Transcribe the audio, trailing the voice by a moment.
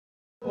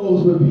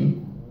with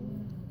people.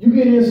 You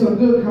get in some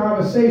good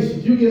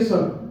conversations. You get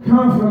some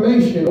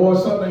confirmation or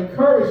some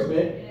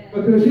encouragement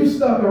because you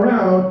stuck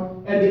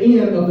around at the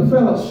end of the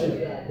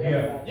fellowship.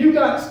 Yeah. You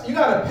got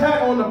a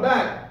pat on the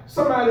back.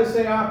 Somebody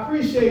say, I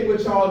appreciate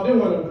what y'all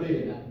doing over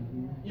there.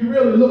 You're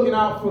really looking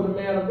out for the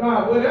man of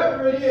God.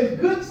 Whatever it is,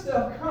 good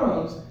stuff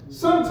comes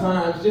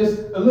sometimes just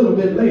a little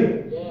bit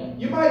later.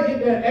 You might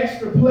get that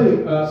extra plate,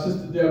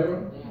 Sister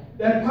Deborah.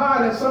 That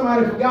pie that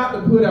somebody forgot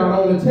to put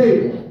out on the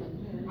table.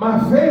 My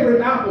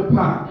favorite apple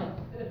pie.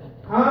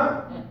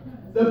 Huh?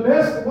 The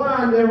best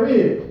wine there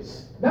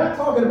is. Not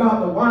talking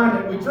about the wine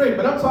that we drink,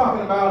 but I'm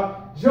talking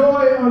about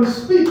joy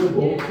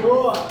unspeakable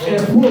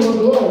and full of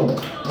glory.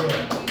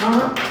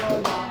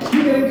 Huh?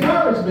 You get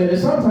encouragement,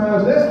 and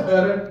sometimes that's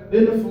better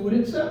than the food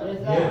itself.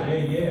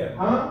 Yeah.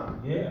 Huh?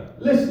 Yeah.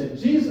 Listen,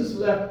 Jesus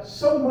left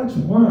so much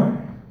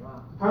wine,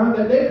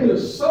 that they could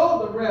have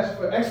sold the rest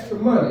for extra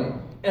money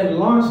and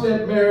launched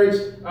that marriage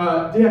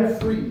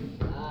debt-free.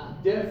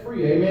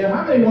 Debt-free, amen.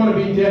 How many want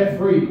to be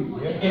debt-free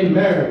in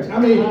marriage? I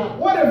mean,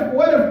 what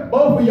if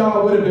both of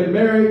y'all would have been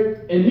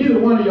married and neither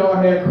one of y'all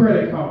had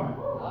credit card?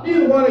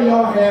 Neither one of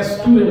y'all had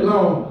student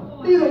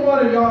loan. Neither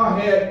one of y'all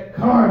had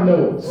car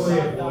notes. Go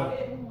ahead, boy.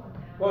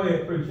 Go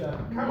ahead,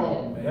 preacher. Come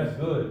on, man. That's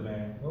good,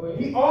 man. Go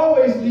ahead. He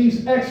always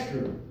leaves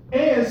extra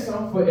and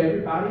some for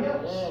everybody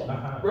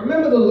else.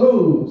 Remember the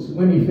loaves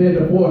when he fed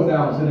the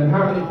 4,000 and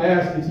how many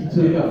baskets he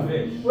took up.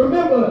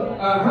 Remember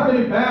how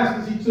many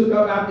baskets he took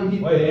up after he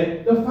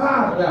fed the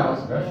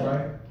 5,000. That's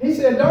right. He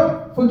said,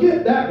 don't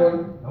forget that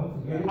one.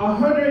 Don't forget it.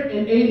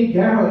 180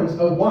 gallons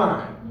of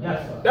wine.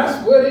 Yes, sir.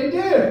 That's what he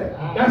did.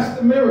 That's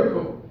the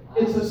miracle.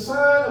 It's a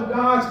sign of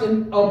God's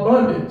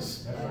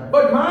abundance.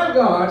 But my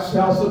God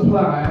shall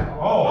supply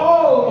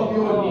all of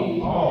your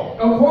need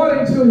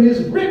according to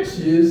his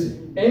riches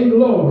and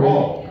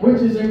glory,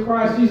 which is in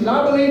Christ Jesus.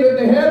 I believe if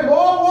they had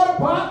more water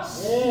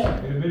pots,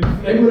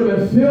 they would have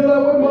been filled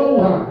up with more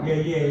wine.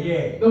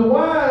 Yeah. The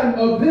wine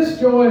of this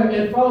joy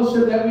and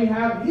fellowship that we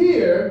have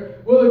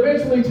here will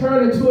eventually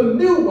turn into a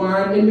new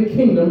wine in the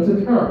kingdom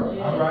to come.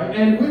 All right.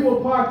 And we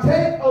will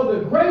partake of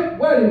the great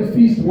wedding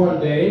feast one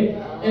day,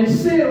 and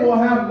sin will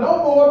have no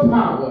more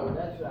power.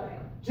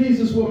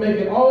 Jesus will make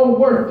it all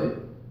worth it,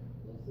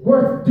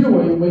 worth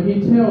doing when he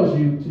tells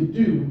you to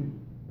do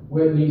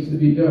what needs to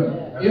be done.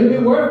 It'll be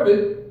worth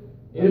it.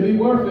 It'll be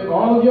worth it.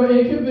 All of your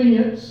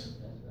inconvenience,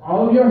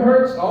 all of your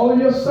hurts, all of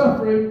your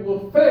suffering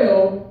will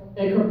fail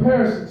in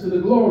comparison to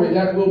the glory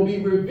that will be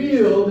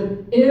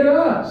revealed in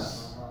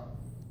us.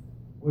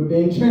 We're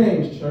being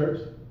changed,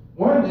 church.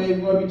 One day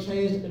we're going to be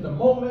changed in a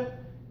moment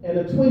and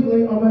a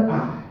twinkling of an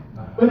eye.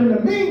 But in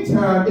the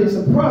meantime, it's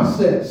a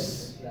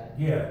process.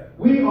 Yeah.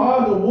 We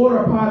are the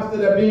water pots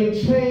that are being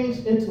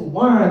changed into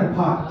wine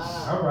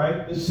pots. All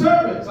right. The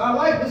servants, I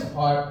like this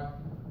part,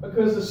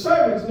 because the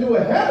servants knew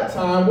ahead of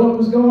time what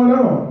was going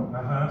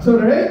on. So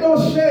there ain't no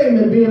shame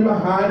in being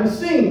behind the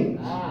scenes.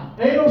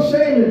 Ain't no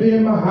shame in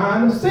being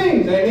behind the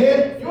scenes,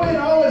 amen? You ain't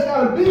always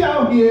got to be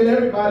out here in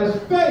everybody's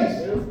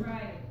face.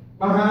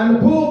 Behind the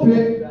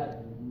pulpit,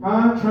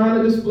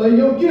 trying to display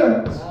your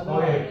gifts.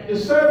 The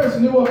servants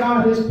knew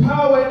about his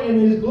power and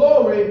his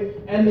glory,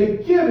 and the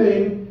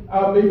giving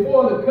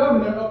before the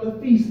governor of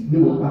the feast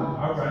knew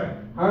about it.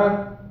 All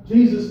right.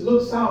 Jesus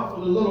looks out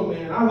for the little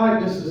man. I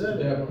like this, Sister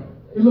Deborah.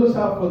 He looks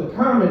out for the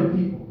common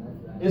people.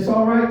 It's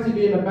all right to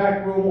be in the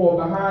back room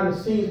or behind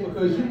the scenes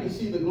because you can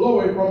see the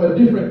glory from a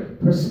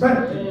different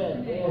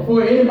perspective.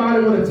 Before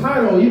anybody with a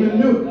title even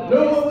knew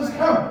what was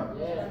coming.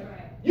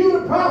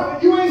 You the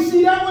prophet, you ain't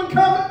see that one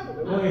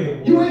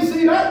coming. You ain't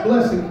see that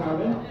blessing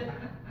coming.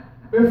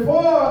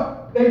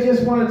 Before they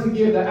just wanted to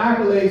give the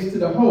accolades to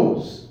the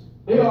host,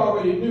 they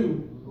already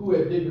knew who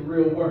had did the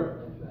real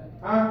work.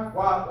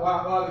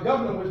 While the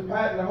governor was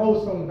patting the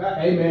host on the back,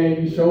 hey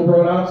man, you sure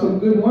brought out some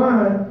good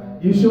wine.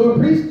 You sure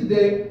preached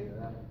today.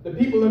 The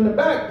people in the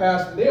back,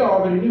 Pastor, they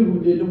already knew who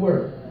did the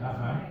work.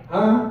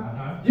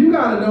 You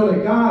got to know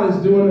that God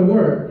is doing the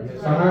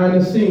work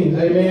behind the scenes,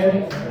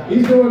 amen.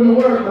 He's doing the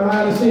work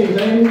behind the scenes,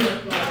 amen.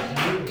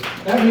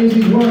 That means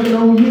he's working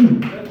on you.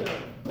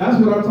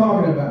 That's what I'm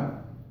talking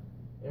about.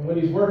 And when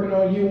he's working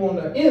on you on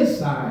the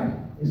inside,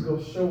 it's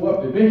going to show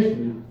up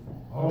eventually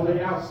on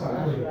the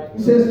outside.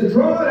 He says to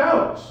draw it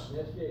out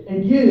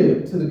and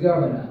give to the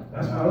governor.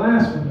 That's my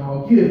last one,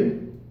 y'all. Give.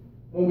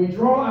 When we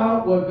draw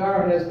out what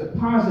God has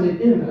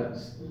deposited in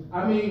us,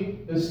 I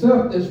mean, the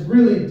stuff that's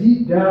really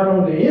deep down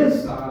on the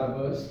inside of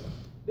us,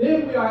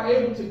 then we are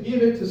able to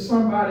give it to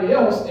somebody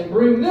else and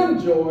bring them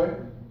joy.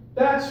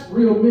 That's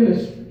real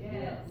ministry.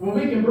 When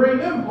we can bring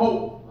them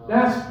hope,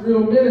 that's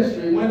real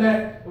ministry.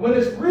 When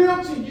it's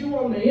real to you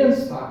on the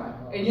inside,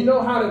 and you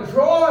know how to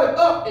draw it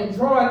up and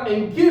draw it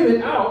and give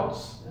it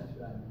out,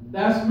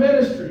 that's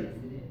ministry.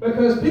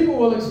 Because people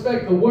will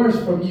expect the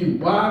worst from you.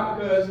 Why?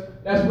 Because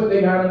that's what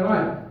they got in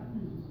life.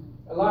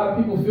 A lot of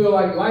people feel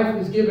like life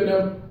is giving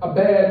them a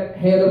bad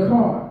hand of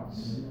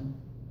cards.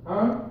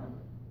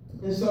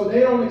 And so they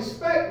don't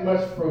expect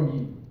much from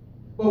you.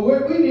 But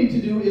what we need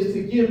to do is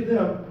to give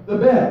them the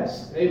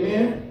best.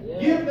 Amen?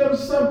 Give them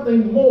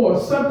something more,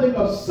 something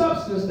of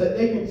substance that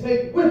they can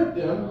take with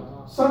them them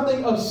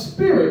something of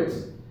spirit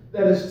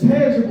that is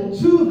tangible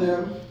to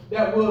them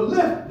that will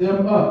lift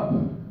them up.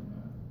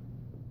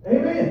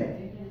 Amen.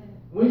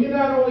 When you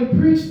not only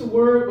preach the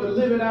word but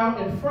live it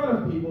out in front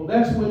of people,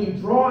 that's when you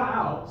draw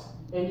out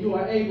and you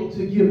are able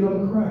to give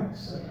them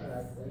Christ.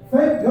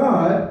 Thank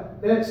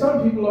God that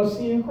some people are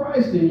seeing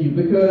Christ in you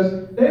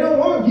because they don't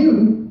want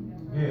you.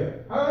 Yeah.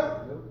 Huh?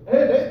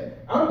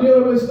 I'm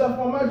dealing with stuff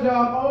on my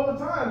job all the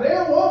time. They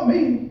don't want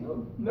me.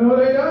 No,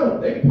 they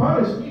don't. They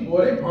punish me,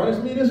 boy. They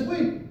punished me this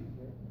week.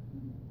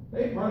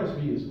 They punished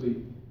me this week.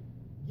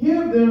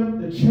 Give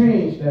them the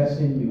change that's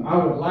in you.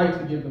 I would like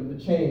to give them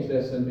the change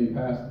that's in me,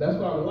 Pastor. That's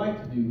what I would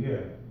like to do. Yeah.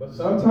 But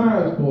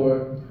sometimes,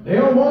 boy, they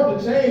don't want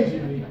the change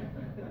in me.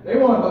 They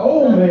want the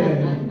old man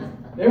in me.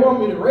 They want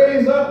me to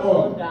raise up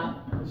on them.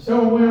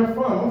 Show them where I'm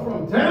from. I'm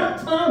from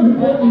downtown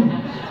Newport News.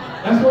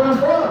 That's where I'm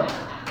from.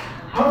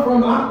 I'm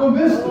from Aqua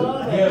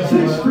Vista,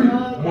 6th Street,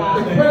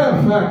 the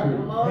Crab Factory.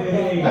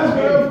 Hey, That's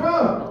where I'm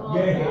from.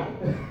 Yeah.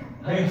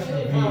 Thanks for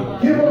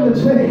being. Give them the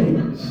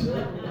change.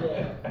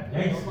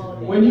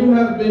 When you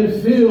have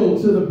been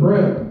filled to the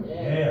brim,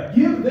 Yeah.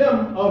 give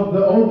them of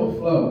the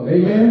overflow.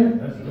 Amen.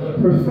 That's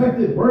good.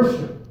 Perfected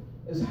worship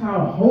is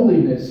how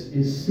holiness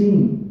is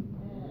seen.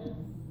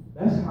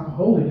 That's how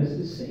holiness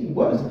is seen.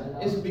 What is it?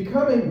 It's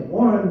becoming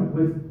one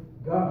with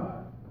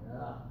God.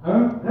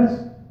 Huh?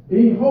 That's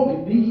being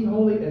holy. Be ye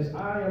holy as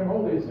I am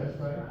holy. That's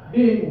right.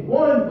 Being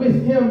one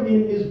with him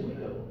in his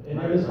will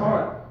and in his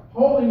heart.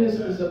 Holiness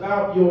is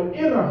about your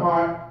inner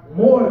heart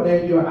more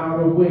than your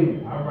outer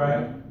will. All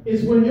right.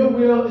 It's when your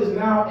will is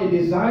now a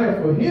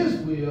desire for his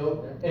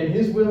will and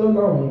his will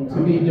alone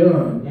to be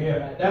done.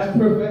 Yeah. That's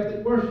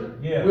perfected worship.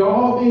 Yeah. We're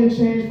all being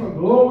changed from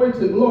glory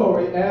to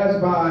glory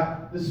as by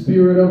the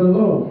Spirit of the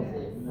Lord.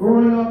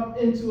 Growing up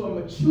into a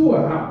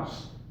mature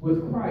house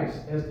with Christ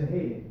as the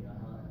head.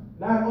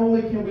 Not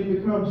only can we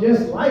become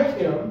just like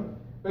him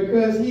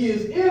because he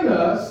is in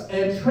us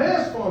and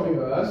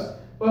transforming us,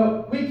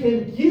 but we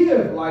can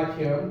give like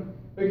him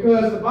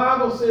because the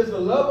Bible says the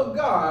love of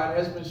God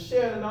has been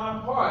shed in our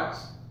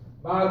hearts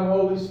by the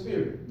Holy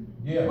Spirit.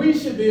 Yeah. We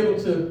should be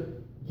able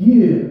to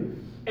give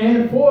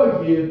and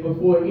forgive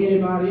before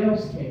anybody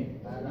else can.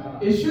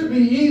 It should be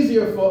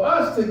easier for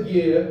us to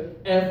give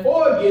and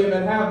forgive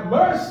and have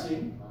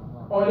mercy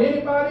on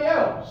anybody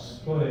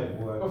else. Go ahead,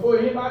 boy. Before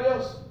anybody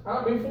else.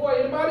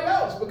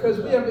 Because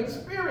we have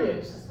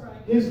experienced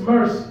his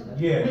mercy.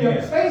 Yeah, We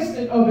have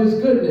tasted of his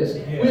goodness.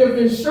 Yeah. We have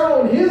been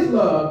shown his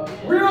love,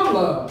 real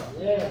love.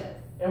 Yeah.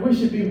 And we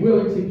should be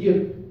willing to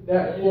give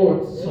that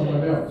forward to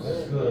someone else.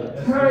 That's good.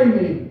 That's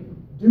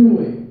Timing,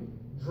 doing,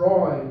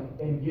 drawing,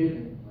 and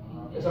giving.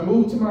 As I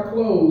move to my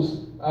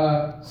close,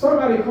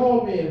 somebody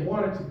called me and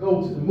wanted to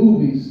go to the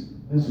movies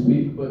this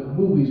week, but the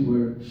movies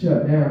were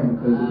shut down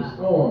because of the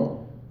storm.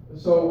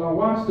 So I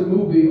watched the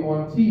movie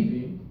on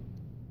TV,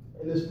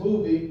 and this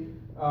movie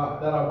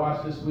that I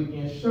watched this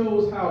weekend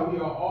shows how we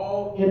are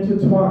all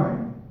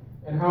intertwined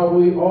and how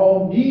we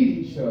all need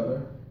each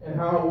other and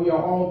how we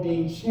are all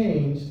being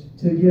changed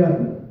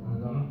together.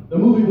 The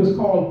movie was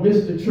called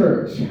Mr.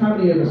 Church. How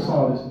many ever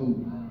saw this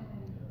movie?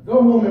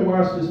 Go home and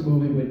watch this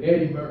movie with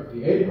Eddie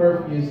Murphy. Eddie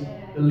Murphy is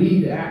the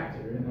lead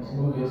actor in this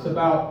movie. It's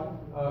about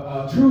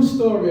a true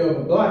story of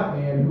a black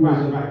man who was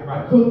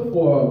a cook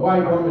for a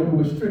white woman who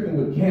was stricken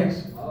with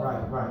cancer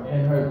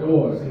and her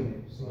daughter.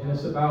 And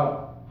it's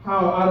about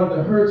how out of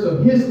the hurts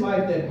of his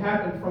life that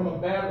happened from a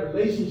bad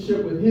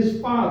relationship with his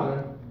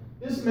father,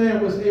 this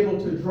man was able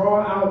to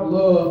draw out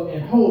love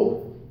and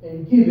hope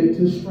and give it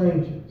to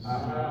strangers.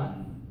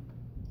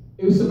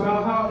 It was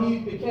about how he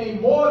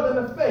became more than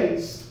a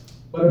face,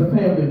 but a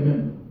family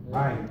member.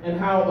 Right. And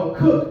how a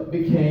cook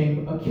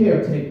became a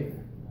caretaker.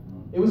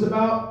 It was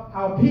about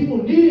how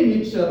people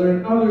needing each other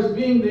and others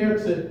being there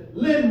to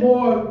lend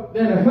more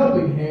than a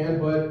helping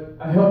hand, but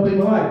a helping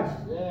life.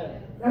 Yeah.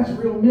 That's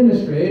real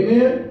ministry,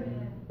 amen?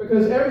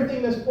 Because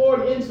everything that's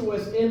poured into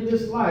us in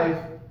this life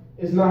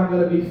is not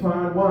going to be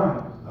fine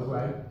wine. All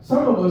right.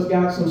 Some of us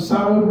got some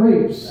sour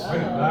grapes.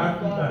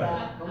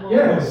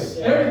 Yes,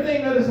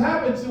 everything that has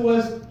happened to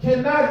us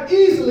cannot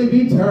easily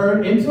be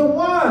turned into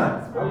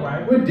wine. All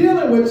right. We're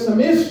dealing with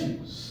some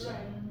issues.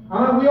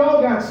 We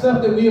all got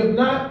stuff that we have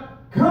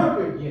not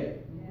conquered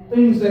yet.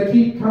 Things that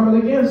keep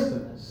coming against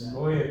us.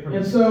 Go ahead.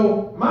 And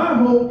so my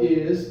hope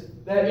is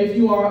that if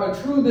you are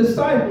a true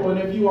disciple and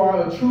if you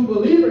are a true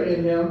believer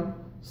in him,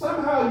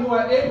 somehow you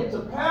are able to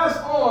pass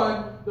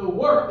on the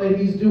work that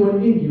he's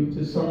doing in you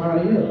to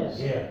somebody else.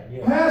 Yeah.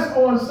 Pass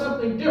on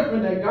something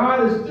different that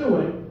God is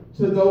doing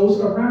to those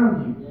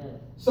around you.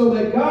 So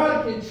that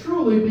God can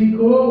truly be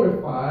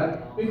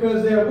glorified,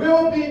 because there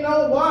will be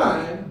no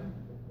wine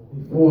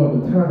before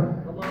the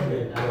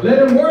time.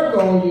 Let him work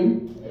on you.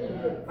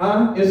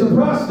 It's a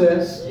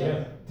process.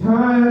 Yeah.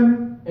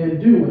 Time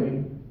and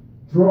doing,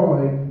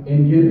 drawing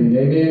and giving.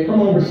 Amen.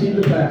 Come on, receive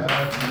the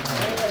pastor.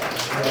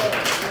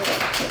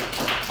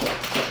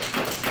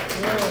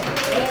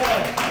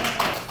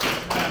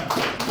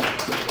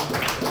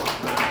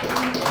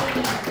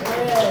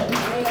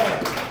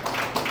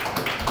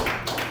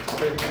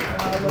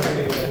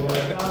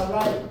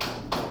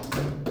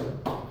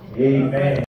 Amen.